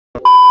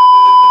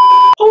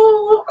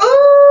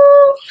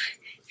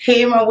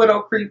Hey, my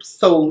widow creeps.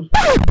 So,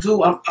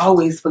 dude, I'm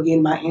always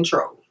forgetting my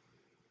intro.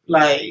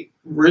 Like,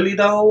 really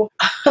though?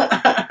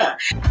 Hi,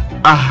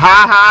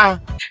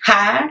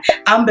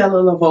 I'm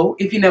Bella Laveau.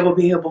 If you never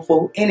been here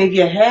before, and if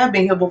you have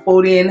been here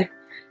before, then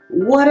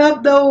what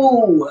up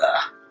though?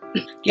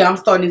 Yeah, I'm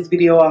starting this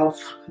video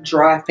off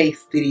dry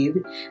face today,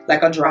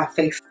 like a dry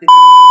face.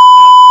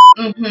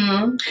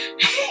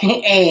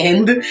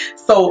 And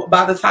so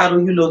by the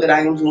title, you know that I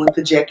am doing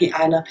the Jackie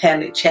Aina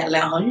Palette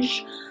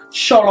Challenge.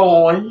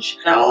 Challenge.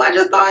 No, I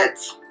just thought,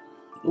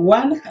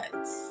 why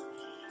not?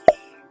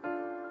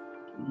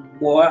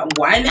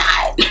 Why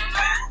not?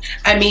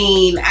 I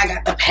mean, I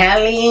got the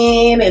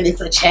palette and it's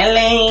a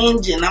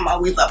challenge and I'm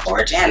always up for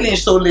a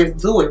challenge, so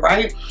let's do it,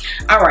 right?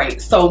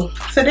 Alright, so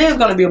today is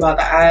going to be about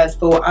the eyes,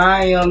 so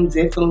I am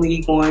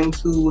definitely going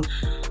to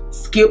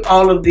skip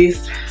all of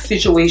this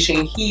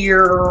situation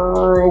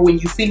here. When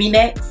you see me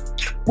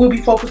next, we'll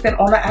be focusing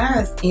on the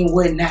eyes and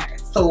whatnot.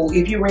 So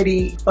if you're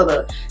ready for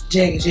the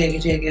Jackie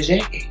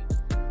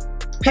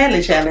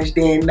Palette Challenge,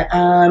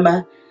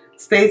 then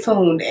stay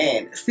tuned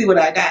and see what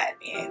I got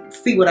and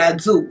see what I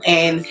do.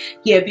 And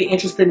yeah, if you're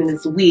interested in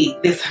this wig,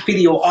 there's a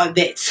video on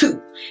that too.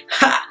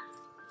 Ha!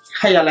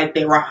 How y'all like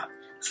that rhyme?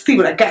 See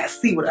what I got,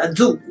 see what I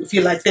do. If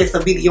you like, there's a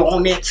video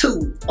on that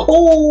too.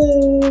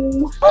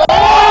 Oh!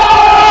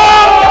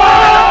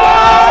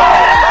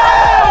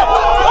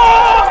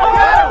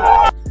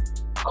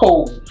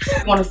 Cool.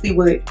 You want to see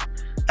what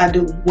I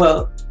do?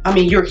 Well, I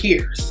mean, you're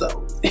here,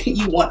 so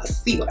you want to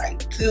see what I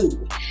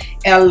do.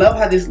 And I love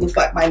how this looks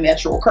like my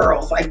natural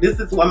curls. Like, this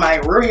is what my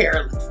real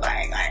hair looks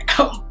like.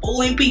 I'm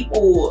fooling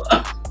people.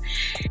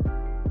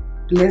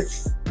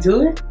 Let's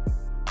do it.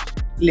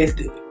 Let's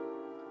do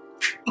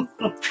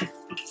it.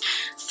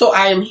 So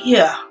I am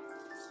here.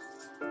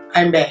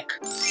 I'm back.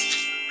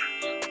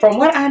 From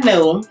what I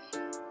know,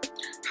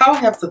 how I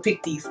have to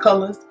pick these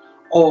colors,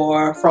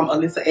 or from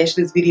Alyssa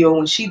Ashley's video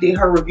when she did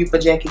her review for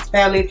Jackie's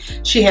palette,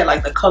 she had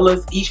like the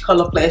colors, each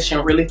color flashing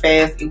really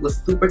fast. It was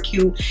super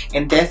cute,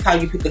 and that's how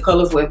you pick the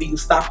colors wherever you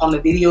stop on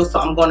the video. So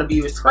I'm going to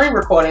be screen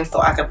recording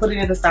so I can put it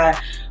in the side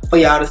for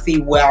y'all to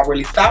see where I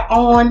really stop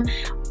on. You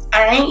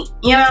know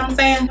what I'm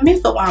saying? Me,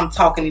 so while I'm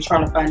talking and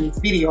trying to find this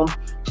video,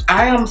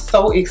 I am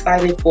so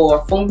excited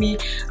for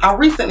Fumi. I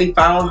recently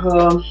found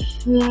her,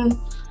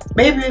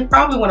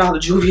 probably when all the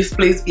Juvia's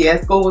Place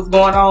fiasco was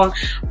going on,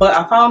 but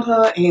I found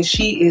her and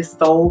she is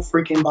so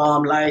freaking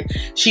bomb. Like,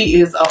 she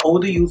is an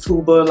older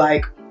YouTuber,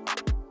 like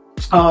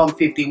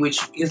 50,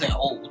 which isn't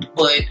old,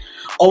 but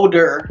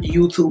older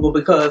YouTuber,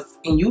 because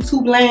in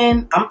YouTube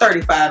land I'm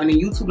 35 and in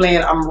YouTube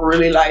land I'm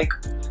really like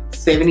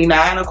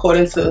 79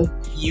 according to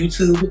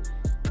YouTube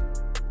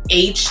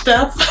age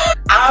stuff.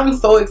 I'm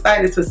so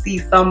excited to see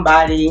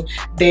somebody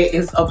that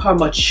is of her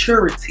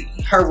maturity,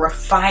 her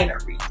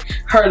refinery,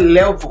 her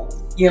level,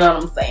 you know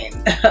what I'm saying,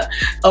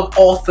 of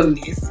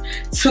awesomeness,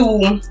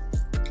 to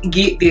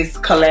get this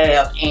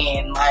collab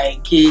and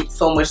like get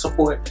so much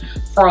support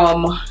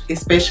from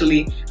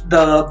especially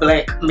the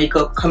black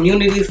makeup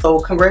community. So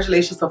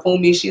congratulations to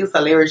Fumi. She is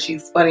hilarious,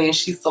 she's funny, and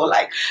she's so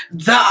like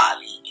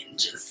darling and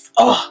just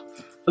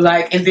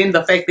like, and then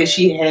the fact that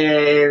she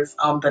has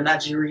the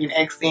Nigerian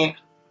accent.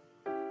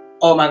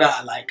 Oh my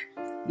god, like,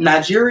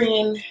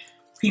 Nigerian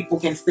people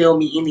can sell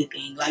me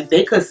anything. Like,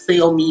 they could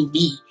sell me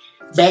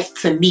back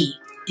to me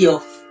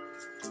if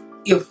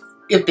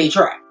they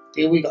try.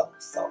 There we go.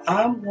 So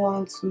I'm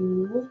going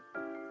to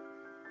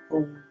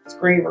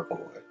screen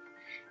record,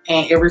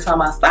 and every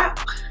time I stop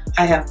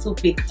I have to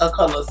pick a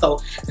color. So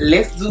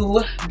let's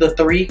do the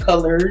 3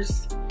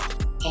 colors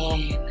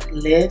and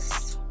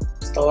let's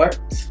start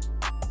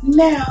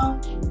now.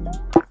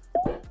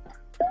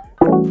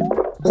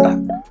 Stop.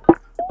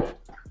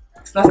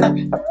 It's not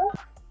stopping.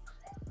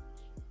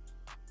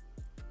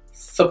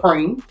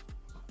 Supreme.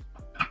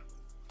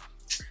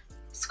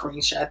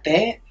 Screenshot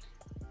that.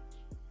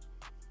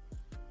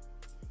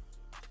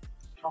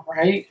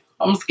 Alright,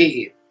 I'm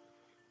scared.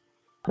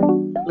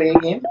 Play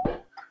again.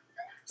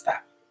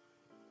 Stop.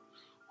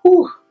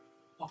 Whew.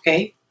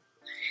 Okay.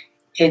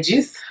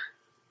 Edges.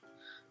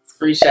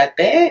 Screenshot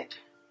that.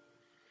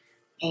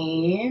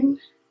 And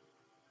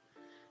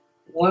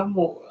one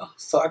more.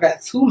 So I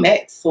got 2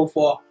 mattes so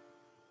far.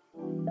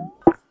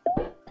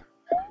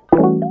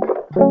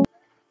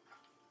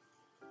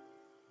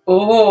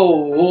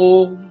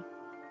 Oh,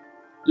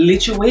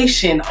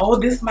 lituation. Oh,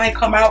 this might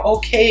come out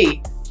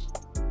okay.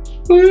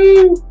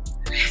 Woo.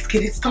 Let's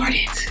get it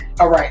started.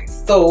 All right,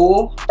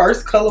 so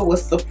first color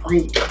was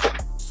Supreme.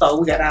 So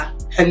we got our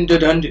under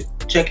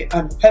Jackie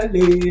Aina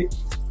palette.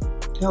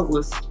 That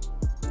was,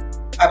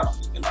 I don't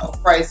even know.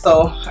 Right,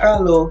 so I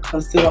got a little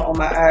concealer on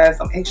my eyes.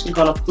 I'm actually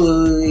gonna put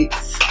a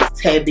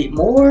tad bit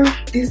more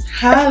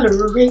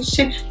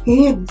discoloration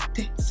in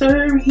the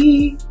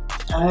sensory.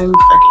 I'm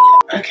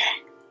fucking okay.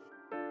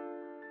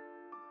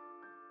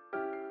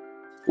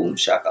 Boom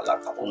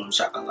shakalaka, boom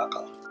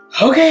shakalaka.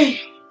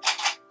 Okay,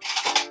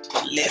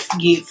 let's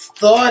get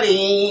started.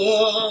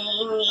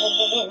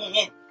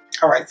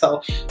 All right,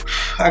 so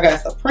I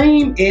got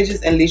Supreme,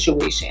 Edges, and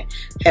Lituation.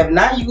 Have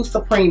not used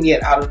Supreme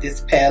yet out of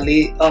this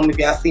palette. If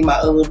y'all see my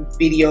other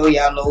video,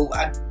 y'all know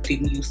I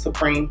didn't use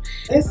Supreme.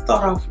 Let's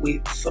start off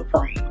with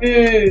Supreme.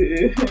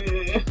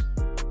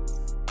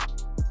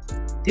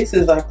 This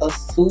is like a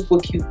super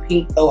cute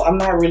pink though. I'm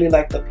not really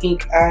like the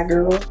pink eye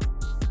girl.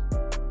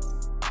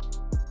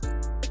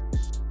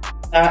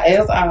 Now,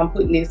 as I'm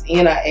putting this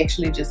in, I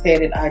actually just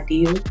had an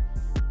idea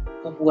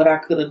of what I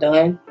could have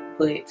done,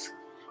 but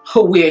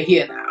we're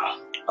here now.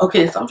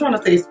 Okay, so I'm trying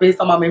to save space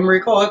on my memory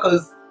card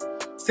because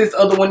since the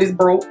other one is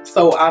broke,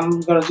 so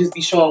I'm gonna just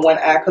be showing one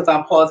eye because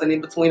I'm pausing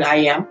in between. I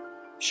am.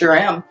 Sure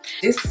am.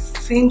 This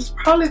seems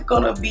probably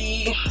gonna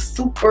be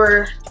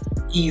super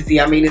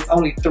easy. I mean, it's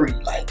only 3,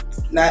 like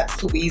not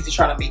super easy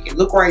trying to make it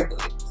look right,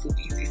 but it's super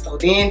easy. So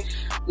then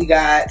we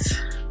got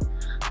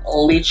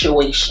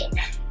Lituation.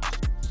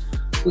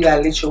 We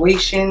got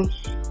Lituation.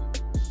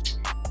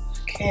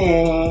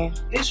 Okay,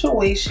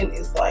 Lituation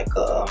is like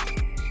a,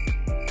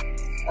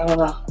 I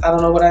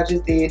don't know what I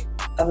just did.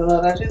 I don't know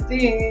what I just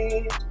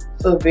did.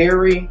 It's a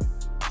very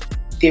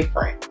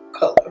different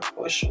color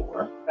for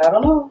sure. I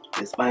don't know,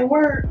 this might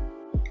work.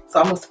 So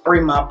I'm gonna spray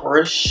my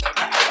brush.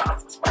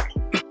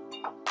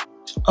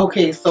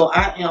 Okay, so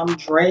I am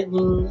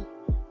dragging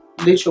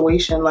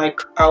Lituation like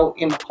out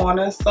in the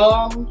corner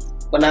some,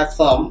 but not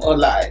some, or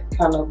like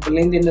kind of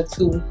blending the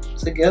two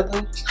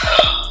together.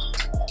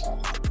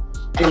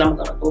 Then I'm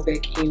gonna go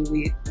back in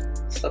with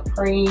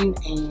Supreme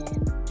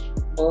and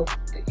buff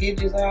the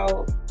edges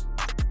out,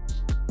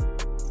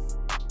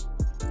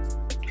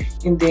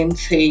 and then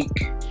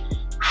take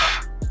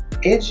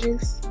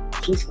Edges,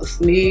 just a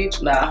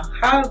smidge. Now,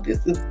 how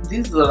this is,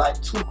 these are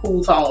like 2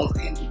 cool tones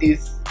in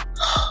this.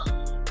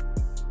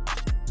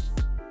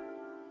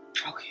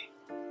 Okay.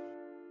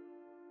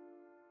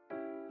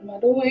 What am I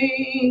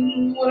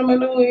doing? What am I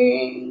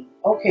doing?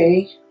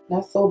 Okay,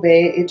 not so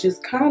bad. It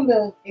just kind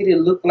of made it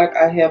look like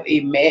I have a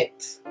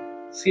matte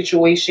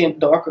situation,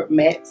 darker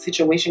matte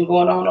situation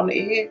going on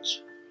the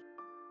edge.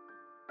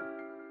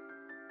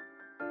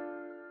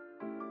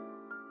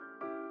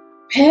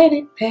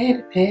 Patty,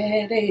 patty,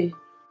 patty.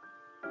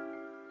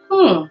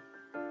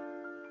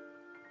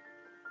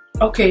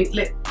 Okay,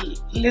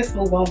 let's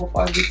move on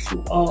before I get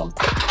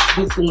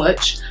too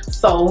much.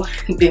 So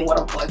then what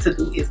I'm going to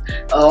do is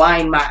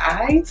line my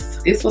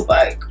eyes. This was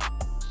like,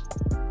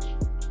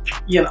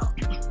 you know.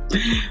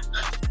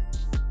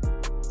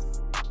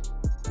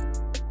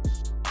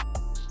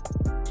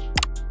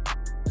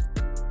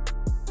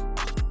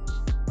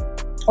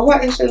 Oh, I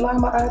actually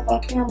line my eyes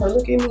on camera.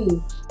 Look at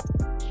me.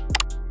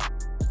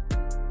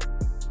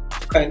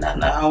 Okay, now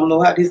I don't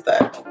know how this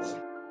side.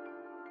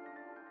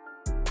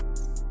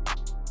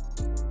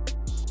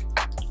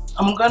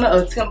 I'm gonna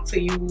attempt to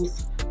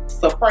use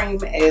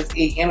Supreme as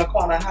a inner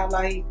corner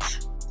highlight.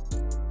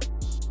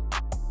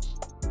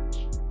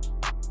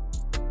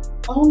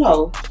 I don't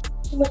know.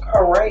 It look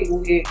alright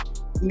with it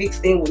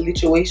mixed in with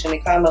Lituation.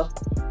 It kind of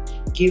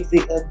gives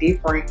it a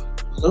different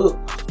look.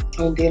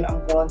 And then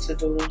I'm going to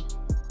do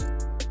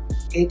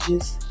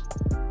Edges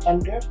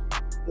under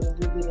with a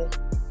little bit of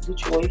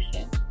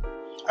Lituation.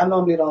 I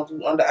normally don't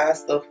do under eye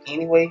stuff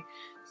anyway,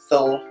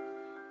 so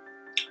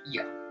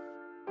yeah.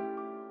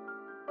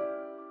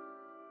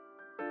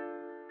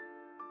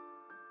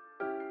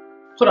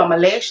 Put on my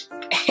lashes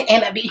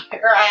and I be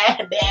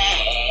right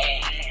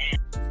back.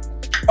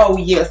 Oh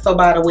yeah, so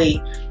by the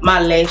way,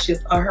 my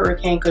lashes are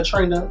Hurricane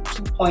Katrina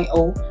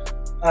 2.0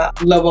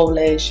 Lovo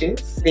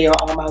lashes. They are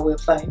on my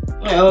website.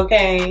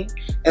 Okay,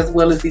 as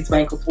well as these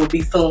bangles will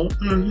be soon.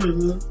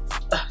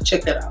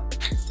 Check that out.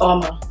 So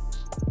I'm gonna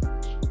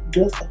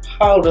dust the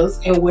powders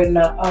and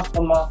whatnot off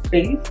of my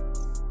face.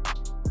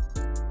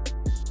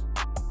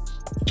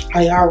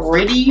 I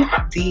already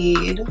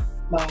did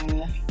my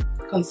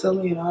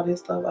concealer and all that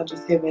stuff. I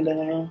just haven't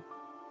done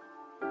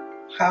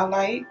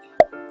highlight.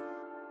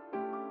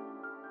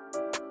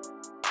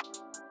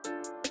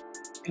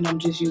 And I'm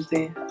just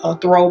using a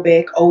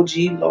throwback OG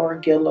Laura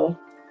Geller.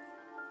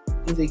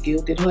 Is it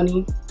Gilded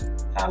Honey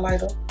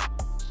highlighter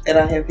that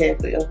I have had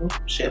forever.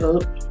 Shut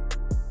up.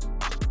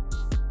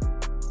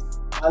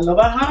 I love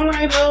a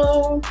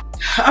highlighter.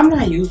 I'm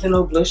not using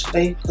no blush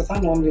today because I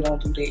normally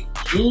don't do that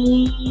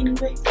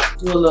anyway.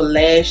 Do a little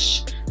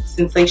lash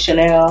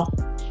sensational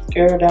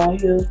mascara down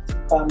here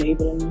by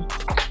Maybelline.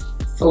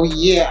 So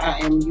yeah,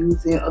 I am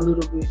using a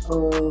little bit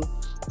of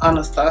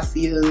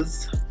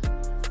Anastasia's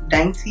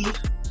Dainty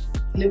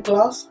lip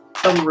gloss,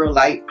 something real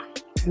light,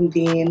 and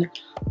then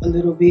a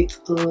little bit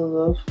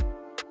of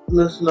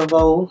Les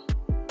Laveau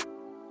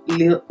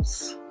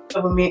Lips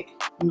Peppermint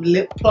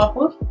Lip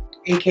Plumper,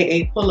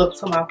 aka pull up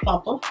to my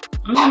plumper.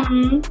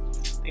 I'm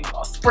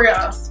gonna spray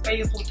our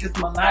space with this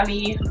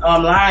Milani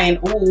line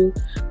Ooh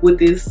with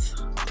this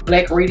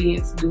Black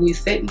Radiance Dewy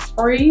Setting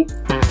Spray.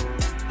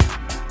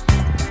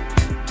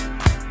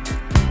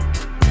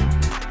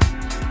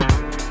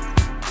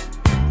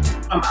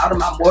 I'm out of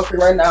my Morphe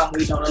right now. I'm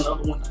waiting on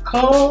another one to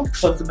come.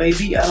 Because the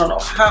baby, I don't know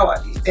how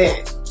I did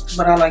that,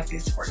 but I like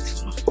this spray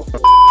too.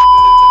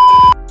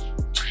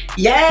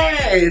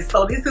 Yes,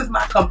 so this is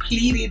my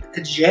completed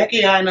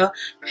Jackie Aina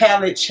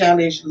palette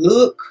challenge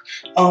look.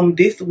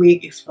 This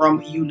wig is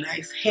from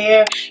Nice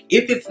Hair.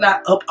 If it's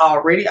not up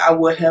already, I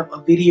will have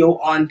a video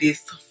on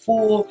this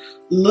full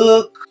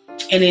look.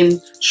 And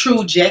in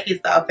true Jackie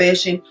style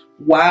fashion,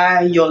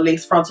 why your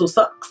lace frontal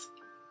sucks.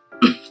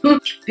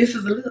 This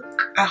is a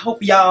look. I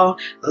hope y'all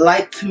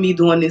liked me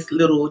doing this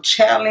little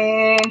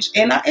challenge,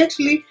 and I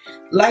actually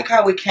like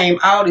how it came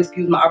out.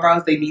 Excuse my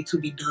eyebrows, they need to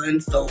be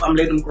done, so I'm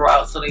letting them grow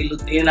out so they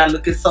look, they're not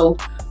looking so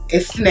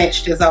as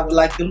snatched as I would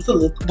like them to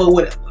look, but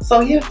whatever.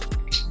 So yeah,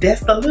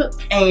 that's the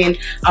look, and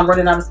I'm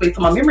running out of space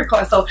on my memory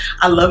card, so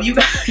I love you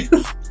guys.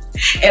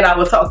 And I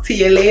will talk to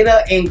you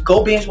later, and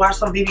go binge watch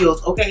some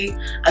videos, okay?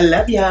 I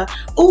love ya.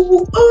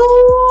 Ooh,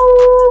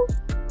 ooh.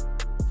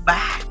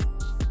 Bye.